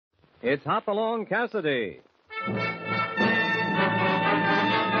It's Hopalong Cassidy.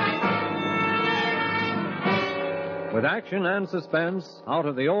 With action and suspense, out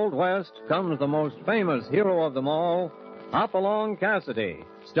of the Old West comes the most famous hero of them all, Hopalong Cassidy,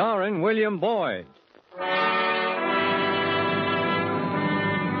 starring William Boyd.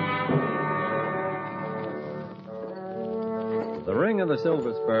 The ring of the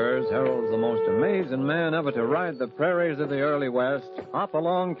Silver Spurs heralds the most amazing man ever to ride the prairies of the early West,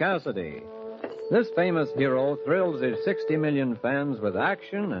 Hopalong Cassidy. This famous hero thrills his 60 million fans with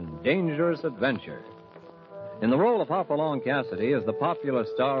action and dangerous adventure. In the role of Hopalong Cassidy is the popular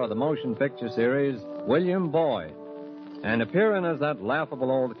star of the motion picture series, William Boyd. And appearing as that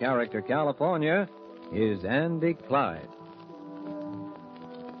laughable old character, California, is Andy Clyde.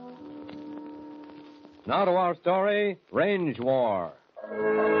 Now to our story, Range War.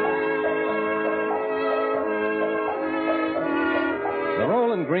 The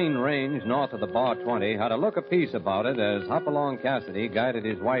Rolling Green Range north of the Bar 20 had a look apiece about it as Hopalong Cassidy guided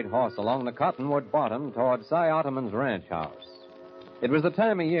his white horse along the cottonwood bottom toward Cy Ottoman's ranch house. It was the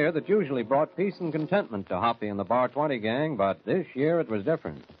time of year that usually brought peace and contentment to Hoppy and the Bar 20 gang, but this year it was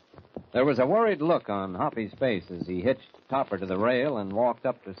different. There was a worried look on Hoppy's face as he hitched Topper to the rail and walked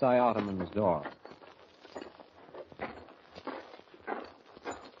up to Cy Ottoman's door.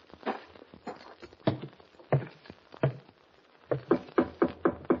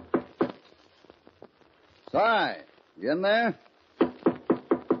 Cy, you in there?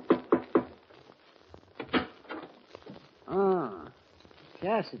 Oh,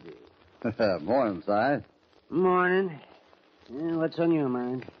 Cassidy. Morning, Cy. Morning. What's on your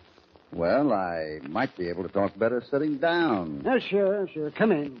mind? Well, I might be able to talk better sitting down. Oh, sure.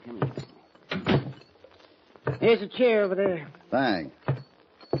 Come in. Here's a chair over there. Thanks.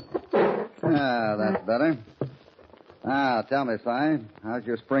 That's better. Now, tell me, Cy, how's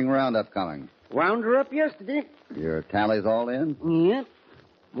your spring roundup coming? Wound her up yesterday. Your tally's all in? Yep.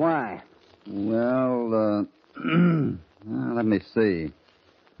 Why? Well, let me see.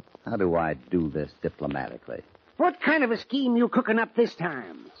 How do I do this diplomatically? What kind of a scheme you cooking up this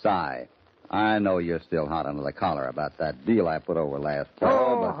time? Cy, I know you're still hot under the collar about that deal I put over last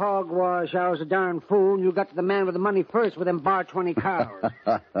fall, Oh, hogwash. I was a darn fool, and you got to the man with the money first with them Bar 20 cows.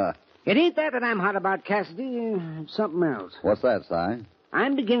 It ain't that I'm hot about, Cassidy. It's something else. What's that, Cy?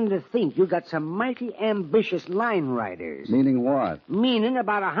 I'm beginning to think you got some mighty ambitious line riders. Meaning what? Meaning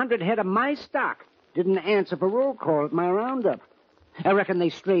about 100 head of my stock didn't answer for roll call at my roundup. I reckon they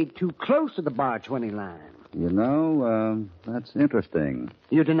strayed too close to the Bar 20 line. You know, that's interesting.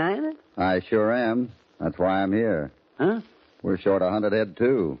 You denying it? I sure am. That's why I'm here. Huh? We're short 100 head,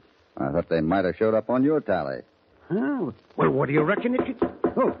 too. I thought they might have showed up on your tally. Oh. Well, what do you reckon if you...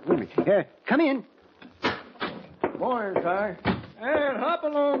 Oh, wait a minute. Come in. Morning, Cy. And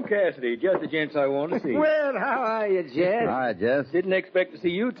Hopalong Cassidy, just the gents I want to see. Well, how are you, Jess? Hi, Jess. Didn't expect to see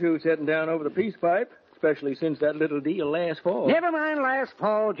you two sitting down over the peace pipe, especially since that little deal last fall. Never mind last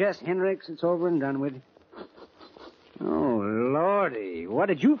fall, Jess Hendricks. It's over and done with. Oh, Lordy. What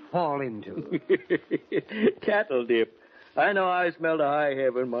did you fall into? Cattle dip. I know I smelled a high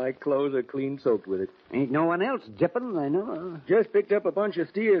heaven. My clothes are clean soaked with it. Ain't no one else dipping, I know. Just picked up a bunch of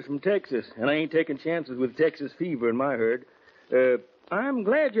steers from Texas, and I ain't taking chances with Texas fever in my herd. I'm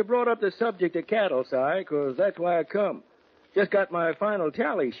glad you brought up the subject of cattle, Si, because that's why I come. Just got my final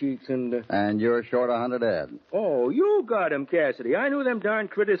tally sheets and... And you're short 100 head. Oh, you got 'em, Cassidy. I knew them darn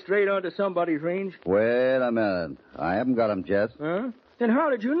critters strayed onto somebody's range. Wait a minute. I haven't got 'em, Jess. Huh? Then how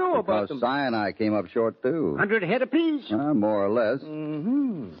did you know about them? Because Si and I came up short, too. 100 head apiece? More or less.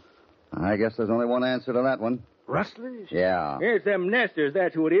 Mm-hmm. I guess there's only one answer to that one. Rustlers? Yeah. It's them nesters,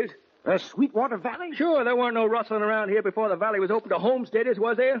 that's who it is. Sweetwater Valley? Sure, there weren't no rustling around here before the valley was open to homesteaders,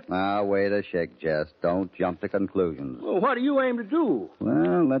 was there? Now, wait a shake, Jess. Don't jump to conclusions. Well, what do you aim to do?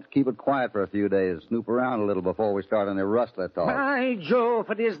 Well, let's keep it quiet for a few days. Snoop around a little before we start any rustler talk. By Joe,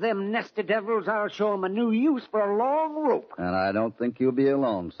 if it is them nested devils, I'll show 'em a new use for a long rope. And I don't think you'll be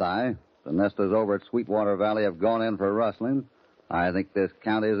alone, Si. The nesters over at Sweetwater Valley have gone in for rustling. I think this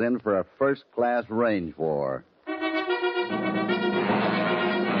county's in for a first-class range war.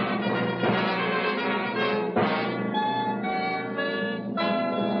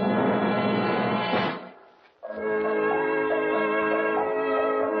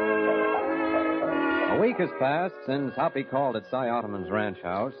 A week has passed since Hoppy called at Cy Ottoman's ranch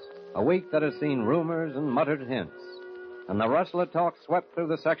house, a week that has seen rumors and muttered hints. And the rustler talk swept through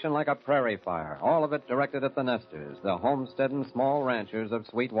the section like a prairie fire, all of it directed at the nesters, the homesteading small ranchers of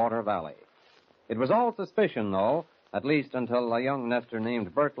Sweetwater Valley. It was all suspicion, though, at least until a young nester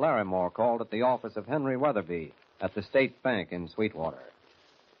named Bert Larimore called at the office of Henry Weatherby at the State Bank in Sweetwater.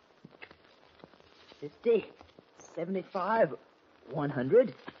 50, 75,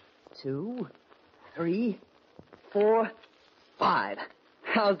 100, 2, 3, 4, 5.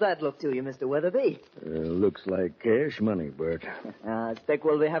 How's that look to you, Mr. Weatherby? Looks like cash money, Bert. I expect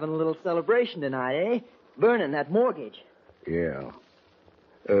we'll be having a little celebration tonight, eh? Burning that mortgage. Yeah.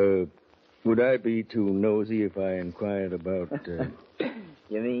 Would I be too nosy if I inquired about...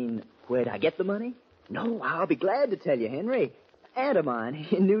 You mean, where'd I get the money? No, I'll be glad to tell you, Henry. Aunt of mine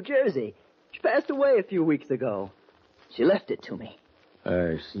in New Jersey. She passed away a few weeks ago. She left it to me.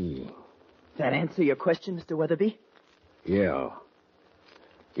 I see. That answer your question, Mr. Weatherby? Yeah.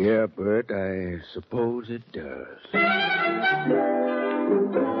 Yeah, Bert, I suppose it does.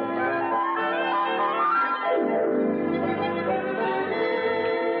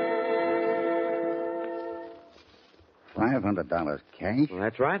 $500 cash? Well,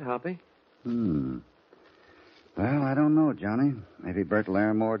 that's right, Hoppy. Well, I don't know, Johnny. Maybe Bert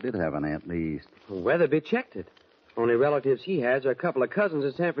Larimore did have an aunt least. Weatherby checked it. Only relatives he has are a couple of cousins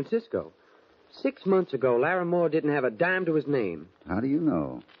in San Francisco. 6 months ago, Larimore didn't have a dime to his name. How do you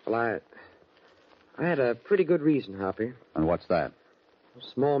know? Well, I had a pretty good reason, Hoppy. And what's that? A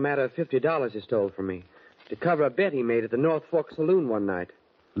small matter of $50 he stole from me to cover a bet he made at the North Fork Saloon one night.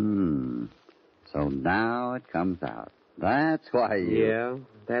 So now it comes out. That's why you... Yeah,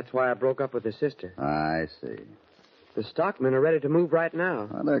 that's why I broke up with his sister. I see. The stockmen are ready to move right now.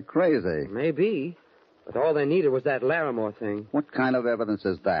 Well, they're crazy. Maybe, but all they needed was that Larimore thing. What kind of evidence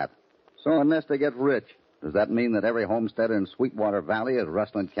is that? So unless they get rich, does that mean that every homesteader in Sweetwater Valley is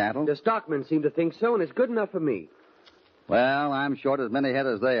rustling cattle? The stockmen seem to think so, and it's good enough for me. Well, I'm short as many head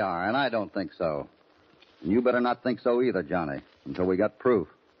as they are, and I don't think so. And you better not think so either, Johnny, until we got proof.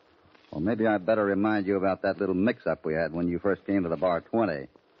 Well, maybe I'd better remind you about that little mix-up we had when you first came to the Bar 20.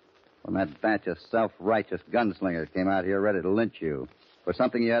 When that batch of self-righteous gunslingers came out here ready to lynch you for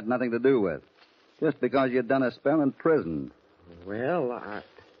something you had nothing to do with, just because you'd done a spell in prison. Well,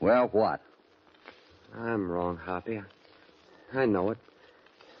 Well, what? I'm wrong, Hoppy. I know it.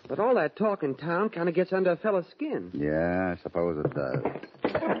 But all that talk in town kind of gets under a fellow's skin. Yeah, I suppose it does.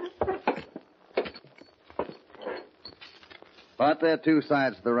 But there are two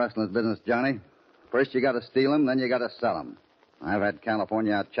sides to the rustling business, Johnny. First, you got to steal 'em, then you got to sell 'em. I've had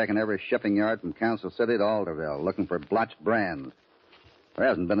California out checking every shipping yard from Council City to Alderville, looking for blotched brands. There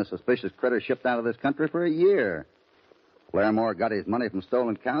hasn't been a suspicious critter shipped out of this country for a year. Larimore got his money from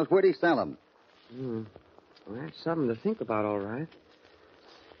stolen cows. Where'd he sell 'em? Well, that's something to think about, all right.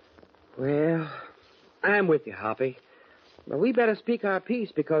 Well, I'm with you, Hoppy. But we better speak our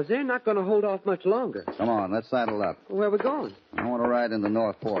piece because they're not going to hold off much longer. Come on, let's saddle up. Where are we going? I want to ride into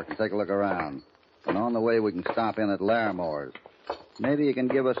North Fork and take a look around. And on the way, we can stop in at Larimore's. Maybe you can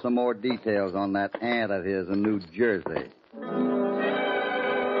give us some more details on that aunt of his in New Jersey.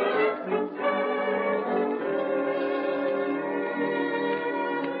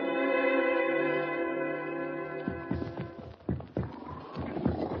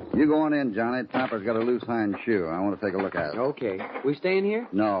 You go on in, Johnny. Topper's got a loose hind shoe. I want to take a look at it. Okay. We staying here?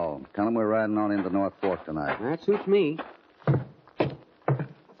 No. Tell him we're riding on into North Fork tonight. That suits me.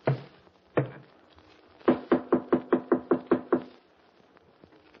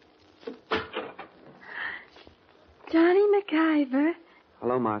 Johnny MacIver.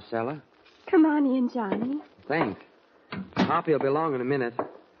 Hello, Marcella. Come on in, Johnny. Thanks. Hoppy will be along in a minute.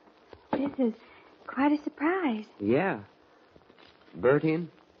 This is quite a surprise. Yeah. Bert in?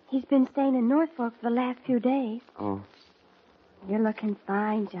 He's been staying in Norfolk for the last few days. Oh. You're looking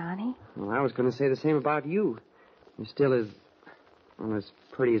fine, Johnny. Well, I was going to say the same about you. You're still as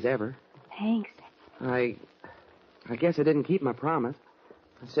pretty as ever. Thanks. I guess I didn't keep my promise.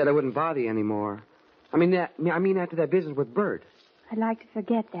 I said I wouldn't bother you anymore. I mean after that business with Bert. I'd like to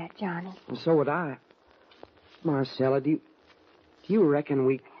forget that, Johnny. And so would I. Marcella, do you reckon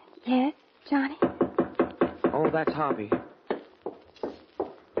we... Yes, Johnny? Oh, that's Hoppy.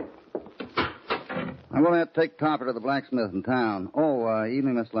 I'm going to have to take Topper to the blacksmith in town. Oh,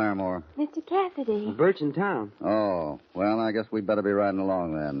 evening, Miss Larimore. Mr. Cassidy. Bert's in town. Oh, well, I guess we'd better be riding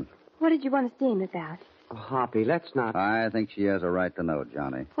along then. What did you want to see him about? Oh, Hoppy, let's not... I think she has a right to know,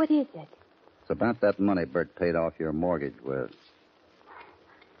 Johnny. What is it? It's about that money Bert paid off your mortgage with.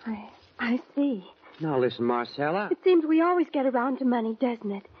 I see. Now, listen, Marcella. It seems we always get around to money,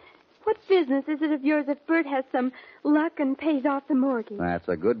 doesn't it? What business is it of yours if Bert has some luck and pays off the mortgage? That's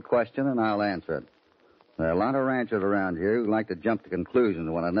a good question, and I'll answer it. There are a lot of ranchers around here who like to jump to conclusions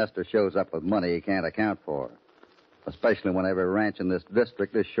when a nester shows up with money he can't account for. Especially when every ranch in this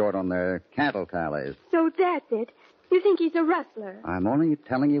district is short on their cattle tallies. So that's it. You think he's a rustler? I'm only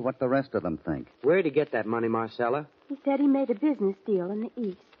telling you what the rest of them think. Where'd he get that money, Marcella? He said he made a business deal in the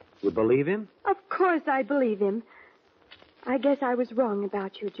East. You believe him? Of course I believe him. I guess I was wrong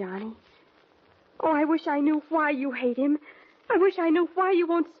about you, Johnny. Oh, I wish I knew why you hate him. I wish I knew why you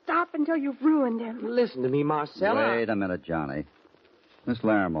won't stop until you've ruined him. Listen to me, Marcella. Wait a minute, Johnny. Miss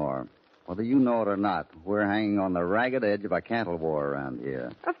Larimore, whether you know it or not, we're hanging on the ragged edge of a cattle war around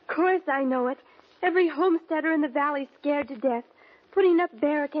here. Of course I know it. Every homesteader in the valley's scared to death, putting up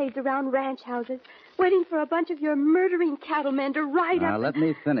barricades around ranch houses, waiting for a bunch of your murdering cattlemen to ride Now, up. let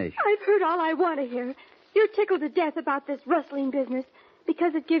me finish. I've heard all I want to hear. You're tickled to death about this rustling business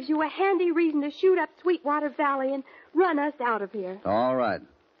because it gives you a handy reason to shoot up Sweetwater Valley and run us out of here. All right.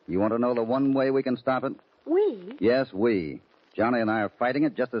 You want to know the one way we can stop it? We? Yes, we. Johnny and I are fighting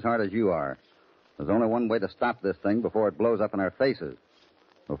it just as hard as you are. There's only one way to stop this thing before it blows up in our faces.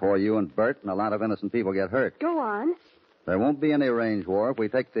 Before you and Bert and a lot of innocent people get hurt. Go on. There won't be any range war if we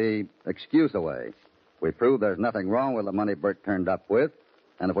take the excuse away. We prove there's nothing wrong with the money Bert turned up with,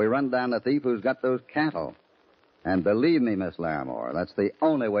 and if we run down the thief who's got those cattle. And believe me, Miss Larimore, that's the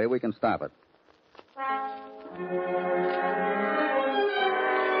only way we can stop it.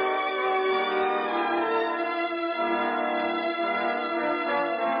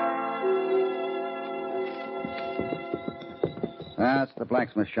 That's the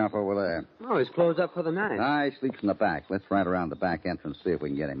blacksmith shop over there. Oh, he's closed up for the night. He sleeps in the back. Let's ride around the back entrance, see if we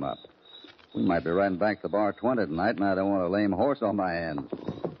can get him up. We might be riding back to the bar 20 tonight, and I don't want a lame horse on my hands.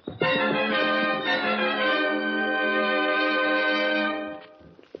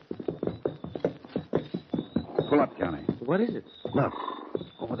 Pull up, Johnny. What is it? Look,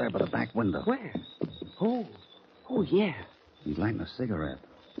 over there by the back window. Where? Oh, yeah. He's lighting a cigarette.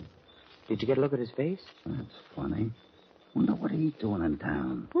 Did you get a look at his face? That's funny. Wonder what he's doing in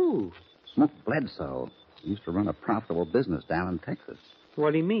town. Who? Smoke Bledsoe. He used to run a profitable business down in Texas.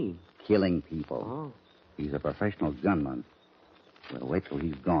 What do you mean? Killing people. Oh. He's a professional gunman. We'll wait till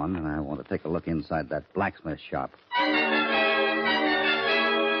he's gone, and I want to take a look inside that blacksmith shop.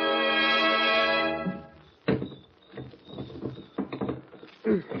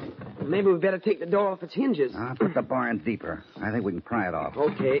 Maybe we better take the door off its hinges. Put the bar in deeper. I think we can pry it off.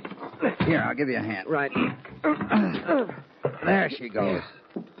 Okay. Here, I'll give you a hand. Right. There she goes.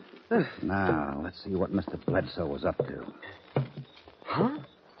 Now, let's see what Mr. Bledsoe was up to. Huh?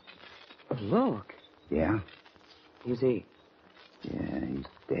 Look. Yeah? Is he? Yeah, he's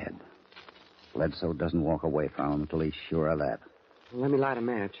dead. Bledsoe doesn't walk away from him until he's sure of that. Let me light a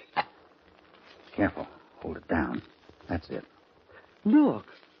match. Careful. Hold it down. That's it. Look.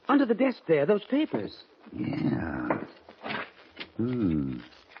 Under the desk there, those papers. Yeah.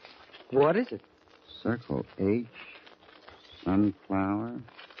 What is it? Circle H, sunflower,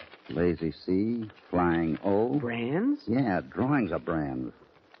 lazy C, flying O. Brands? Yeah, drawings of brands.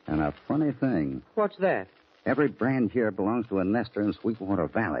 And a funny thing. What's that? Every brand here belongs to a nester in Sweetwater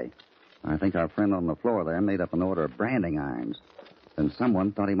Valley. I think our friend on the floor there made up an order of branding irons. Then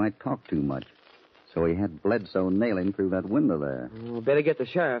someone thought he might talk too much. So he had Bledsoe nail him through that window there. Better get the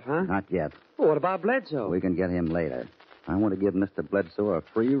sheriff, huh? Not yet. Well, what about Bledsoe? We can get him later. I want to give Mr. Bledsoe a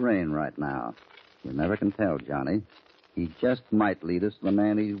free rein right now. You never can tell, Johnny. He just might lead us to the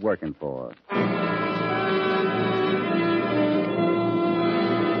man he's working for.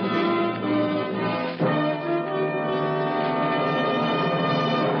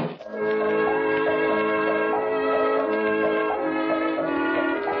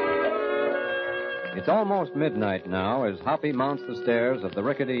 It's almost midnight now as Hoppy mounts the stairs of the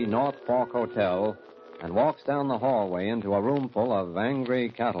rickety North Fork Hotel and walks down the hallway into a room full of angry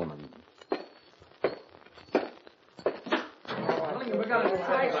cattlemen.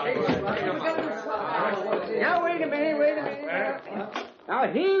 Now, wait a minute. Now,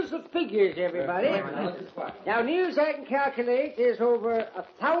 here's the figures, everybody. Now, near as I can calculate, there's over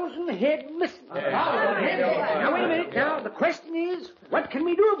 1,000 head missing. Now, wait a minute. Now, the question is, what can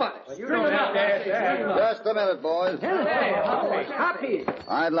we do about it? Just a minute, boys. Hoppy.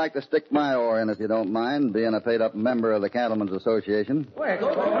 I'd like to stick my oar in, if you don't mind, being a paid-up member of the Cattlemen's Association. Come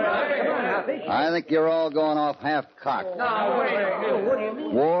on, Hoppy. I think you're all going off half-cocked. Now, wait. What do you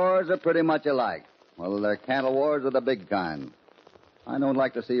mean? Wars are pretty much alike. Well, they're cattle wars of the big kind. I don't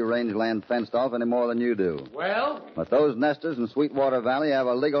like to see rangeland fenced off any more than you do. Well? But those nesters in Sweetwater Valley have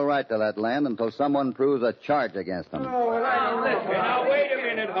a legal right to that land until someone proves a charge against them. Now, wait a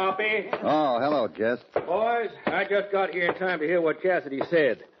minute, Hoppy. Oh, hello, Jess. Boys, I just got here in time to hear what Cassidy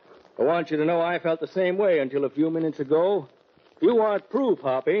said. I want you to know I felt the same way until a few minutes ago. You want proof,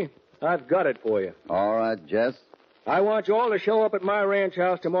 Hoppy. I've got it for you. All right, Jess. I want you all to show up at my ranch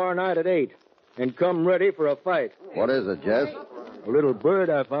house tomorrow night at 8 and come ready for a fight. What is it, Jess? A little bird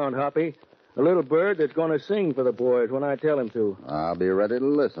I found, Hoppy. A little bird that's going to sing for the boys when I tell him to. I'll be ready to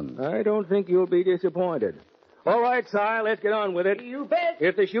listen. I don't think you'll be disappointed. All right, Si, let's get on with it. You bet.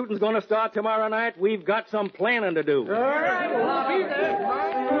 If the shooting's going to start tomorrow night, we've got some planning to do. All right, well, I'll be there.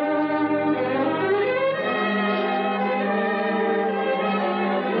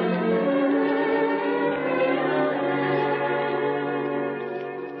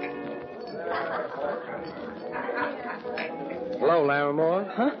 Hello,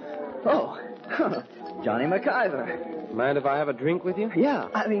 Larimore. Huh? Oh, Johnny McIver. Mind if I have a drink with you? Yeah,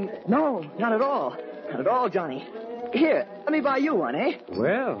 I mean, no, not at all. Not at all, Johnny. Here, let me buy you one, eh?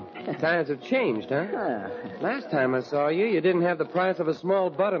 Well, times have changed, huh? Last time I saw you, you didn't have the price of a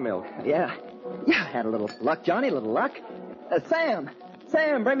small buttermilk. Yeah, I had a little luck, Johnny, a little luck. Sam,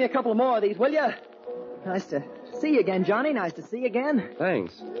 bring me a couple more of these, will you? Nice to see you again, Johnny. Nice to see you again.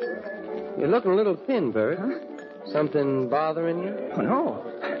 Thanks. You're looking a little thin, Bert. Huh? Something bothering you? Oh, no.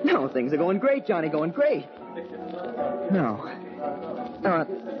 No, things are going great, Johnny, going great. No,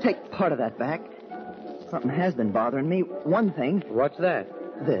 take part of that back. Something has been bothering me. One thing. What's that?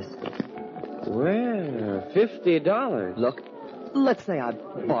 This. Well, $50. Look, let's say I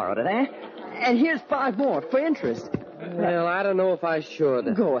borrowed it, eh? And here's 5 more for interest. Well, I don't know if I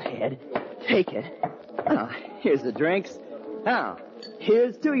should. Go ahead. Take it. Here's the drinks. Now,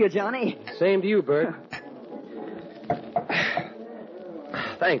 here's to you, Johnny. Same to you, Bert.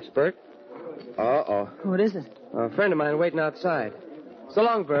 Thanks, Bert. Uh-oh. What is it? A friend of mine waiting outside. So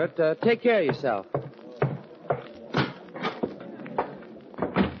long, Bert. Take care of yourself.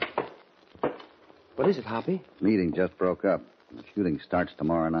 What is it, Hoppy? Meeting just broke up. The shooting starts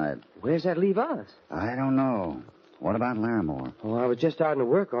tomorrow night. Where's that leave us? I don't know. What about Larimore? Oh, I was just starting to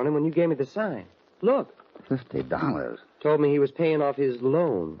work on him when you gave me the sign. Look. $50. Told me he was paying off his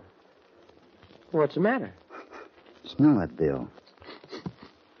loan. What's the matter? Smell that bill.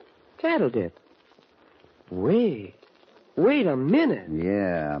 Cattle dip. Wait a minute.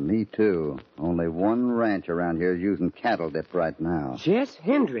 Yeah, me too. Only one ranch around here is using cattle dip right now. Jess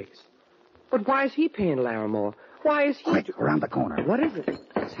Hendricks. But why is he paying Larimore? Why is he... Quick, around the corner. What is it?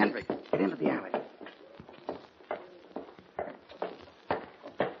 It's Hendricks. Get into the alley.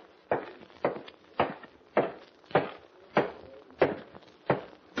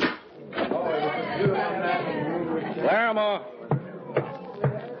 Larimore.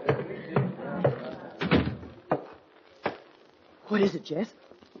 What is it, Jess?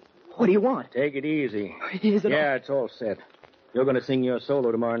 What do you want? Take it easy. Is it Yeah, it's all set. You're going to sing your solo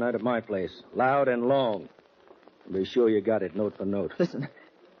tomorrow night at my place. Loud and long. Be sure you got it note for note. Listen,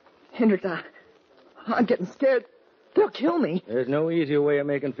 Hendricks, I'm getting scared. They'll kill me. There's no easier way of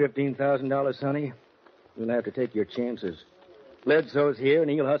making $15,000, Sonny. You'll have to take your chances. Bledsoe's here,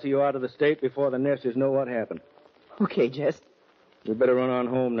 and he'll hustle you out of the state before the nesters know what happened. Okay, Jess. You better run on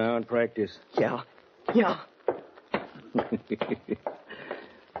home now and practice. Yeah.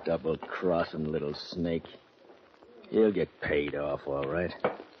 Double-crossing little snake. He'll get paid off, all right.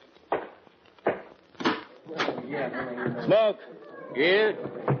 Smoke! Yeah?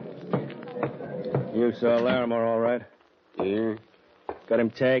 You saw Larimore, all right? Yeah? Got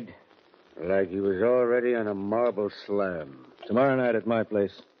him tagged? Like he was already on a marble slab. Tomorrow night at my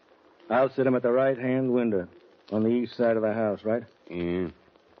place. I'll sit him at the right-hand window on the east side of the house, right? Yeah?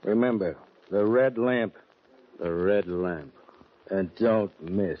 Remember, the red lamp. The red lamp. And don't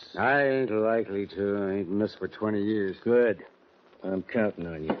miss. I ain't likely to. I ain't missed for 20 years. Good. I'm counting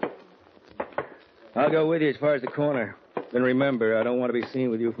on you. I'll go with you as far as the corner. Then remember, I don't want to be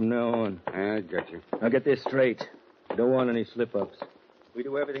seen with you from now on. I got you. Now get this straight. I don't want any slip-ups. We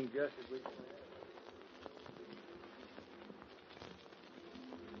do everything just as we plan.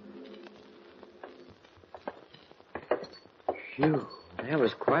 Phew, that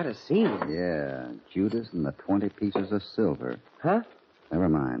was quite a scene. Yeah, Judas and the 20 pieces of silver. Huh? Never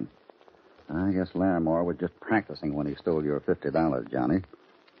mind. I guess Larimore was just practicing when he stole your $50, Johnny.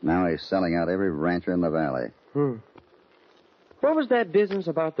 Now he's selling out every rancher in the valley. What was that business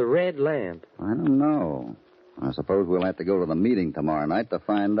about the red lamp? I don't know. I suppose we'll have to go to the meeting tomorrow night to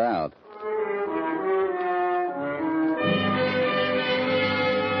find out.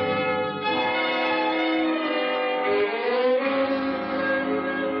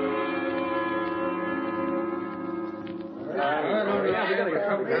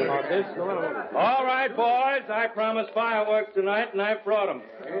 All right, boys. I promised fireworks tonight, and I've brought them.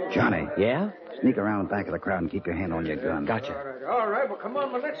 Johnny. Yeah? Sneak around the back of the crowd and keep your hand on your gun. Gotcha. All right, well, come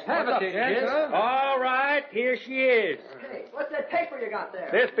on, well, let's have it, Jess. All right, here she is. What's that paper you got there?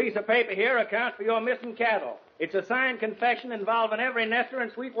 This piece of paper here accounts for your missing cattle. It's a signed confession involving every nester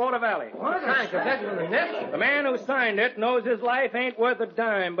in Sweetwater Valley. What? Signed confession from the nest? The man who signed it knows his life ain't worth a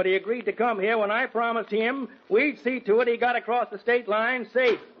dime, but he agreed to come here when I promised him we'd see to it he got across the state line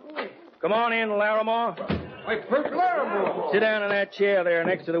safe. Come on in, Larimore. Why, Bert Larimore. Sit down in that chair there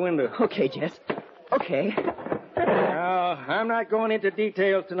next to the window. Okay, Jess. Okay. Now, I'm not going into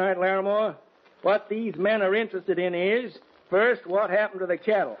details tonight, Larimore. What these men are interested in is, first, what happened to the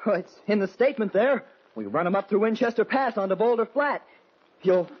cattle. Oh, it's in the statement there. We run them up through Winchester Pass onto Boulder Flat.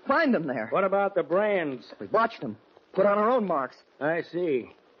 You'll find them there. What about the brands? We watched them. Put on our own marks. I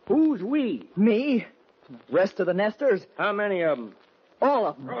see. Who's we? Me. Rest of the nesters. How many of them? All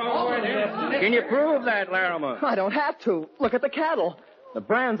of them. Can you prove that, Larimore? I don't have to. Look at the cattle. The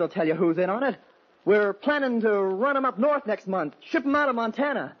brands will tell you who's in on it. We're planning to run them up north next month. Ship them out of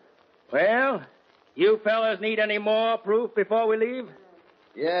Montana. Well, you fellas need any more proof before we leave?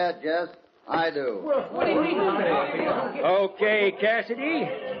 Yeah, Jess, I do. What do you mean? Okay, Cassidy.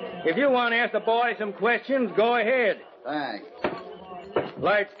 If you want to ask the boys some questions, go ahead. Thanks.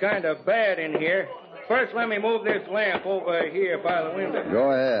 Light's kind of bad in here. First, let me move this lamp over here by the window.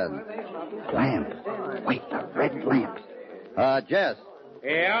 Go ahead. Lamp. Wait, the red lamp. Jess.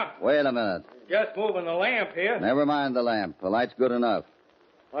 Yeah? Wait a minute. Just moving the lamp here. Never mind the lamp. The light's good enough.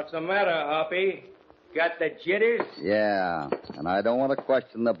 What's the matter, Hoppy? Got the jitters? Yeah, and I don't want to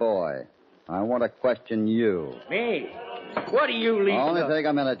question the boy. I want to question you. Me? What do you leave? Only take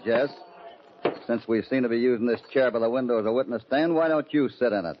a minute, Jess. Since we seem to be using this chair by the window as a witness stand, why don't you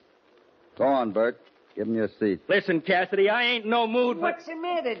sit in it? Go on, Bert. Give him your seat. Listen, Cassidy, I ain't no mood for... What's the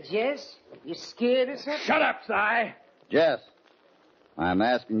matter, Jess? You scared or something? Shut up, Si. Jess, I'm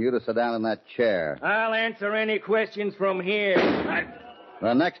asking you to sit down in that chair. I'll answer any questions from here.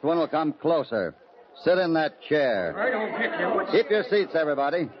 The next one will come closer. Sit in that chair. I don't get you. Keep your seats,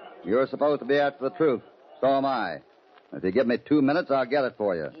 everybody. You're supposed to be after the truth. So am I. If you give me 2 minutes, I'll get it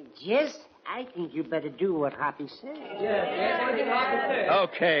for you. Jess, I think you better do what Hoppy said.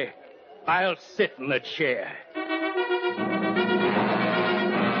 Okay. I'll sit in the chair.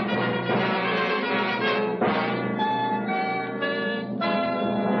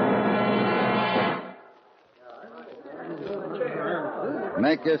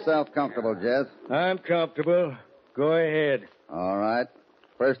 Make yourself comfortable, Jess. I'm comfortable. Go ahead. All right.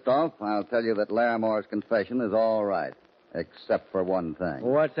 First off, I'll tell you that Larimore's confession is all right, except for one thing.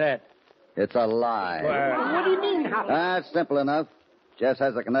 What's that? It's a lie. What do you mean, Hoppy? That's simple enough. Jess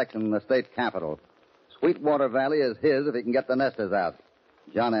has a connection in the state capital. Sweetwater Valley is his if he can get the nesters out.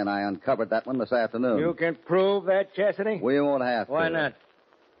 Johnny and I uncovered that one this afternoon. You can prove that, Cassidy? We won't have to. Why not?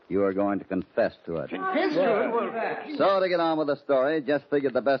 You are going to confess to it. Confess to it? So, to get on with the story, Jess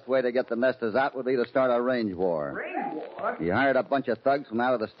figured the best way to get the nesters out would be to start a range war. Range war? He hired a bunch of thugs from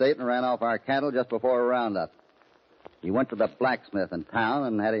out of the state and ran off our cattle just before a roundup. He went to the blacksmith in town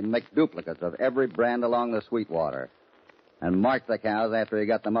and had him make duplicates of every brand along the Sweetwater and marked the cows after he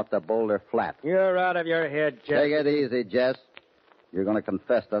got them up to Boulder Flat. You're out of your head, Jess. Take it easy, Jess. You're going to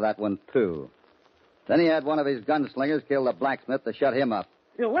confess to that one, too. Then he had one of his gunslingers kill the blacksmith to shut him up.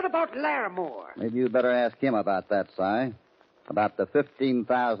 What about Larimore? Maybe you'd better ask him about that, Si. About the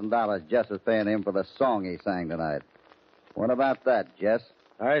 $15,000 Jess is paying him for the song he sang tonight. What about that, Jess?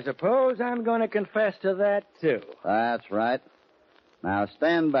 I suppose I'm going to confess to that, too. That's right. Now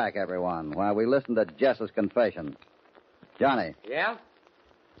stand back, everyone, while we listen to Jess's confession. Johnny. Yeah?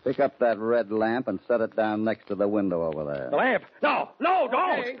 Pick up that red lamp and set it down next to the window over there. The lamp? No,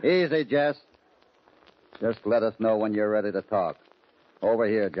 don't! Easy, Jess. Just let us know when you're ready to talk. Over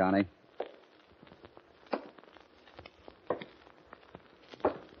here, Johnny.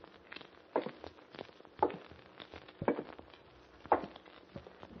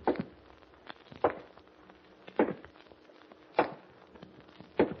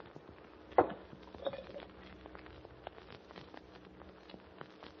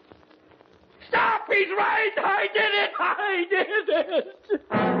 Stop! He's right! I did it!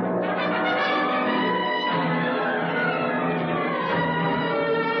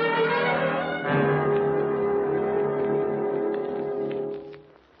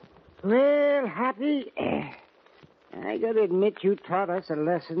 Well, Hoppy, I gotta admit you taught us a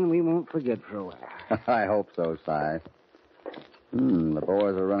lesson we won't forget for a while. I hope so, Si. The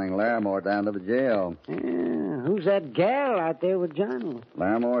boys are running Larimore down to the jail. Who's that gal out there with Johnny?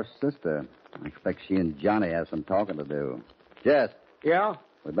 Larimore's sister. I expect she and Johnny have some talking to do. Jess, Yeah?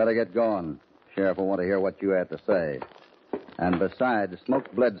 we better get going. Sheriff will want to hear what you have to say. And besides,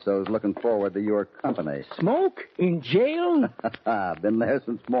 Smoke Bledsoe's looking forward to your company. Smoke? In jail? Been there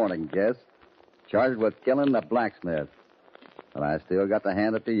since morning, Jess. Charged with killing the blacksmith. But I still got to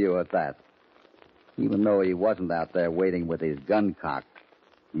hand it to you at that. Even though he wasn't out there waiting with his gun cocked,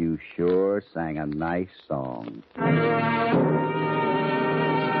 you sure sang a nice song.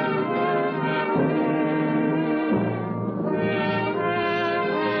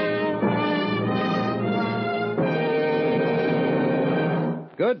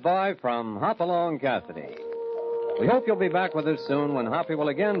 Goodbye from Hopalong Cassidy. We hope you'll be back with us soon when Hoppy will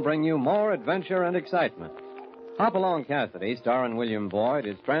again bring you more adventure and excitement. Hopalong Cassidy, starring William Boyd,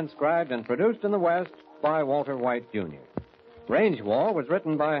 is transcribed and produced in the West by Walter White, Jr. Range War was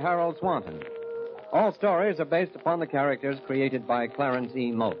written by Harold Swanton. All stories are based upon the characters created by Clarence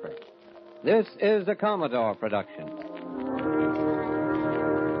E. Mulford. This is a Commodore production.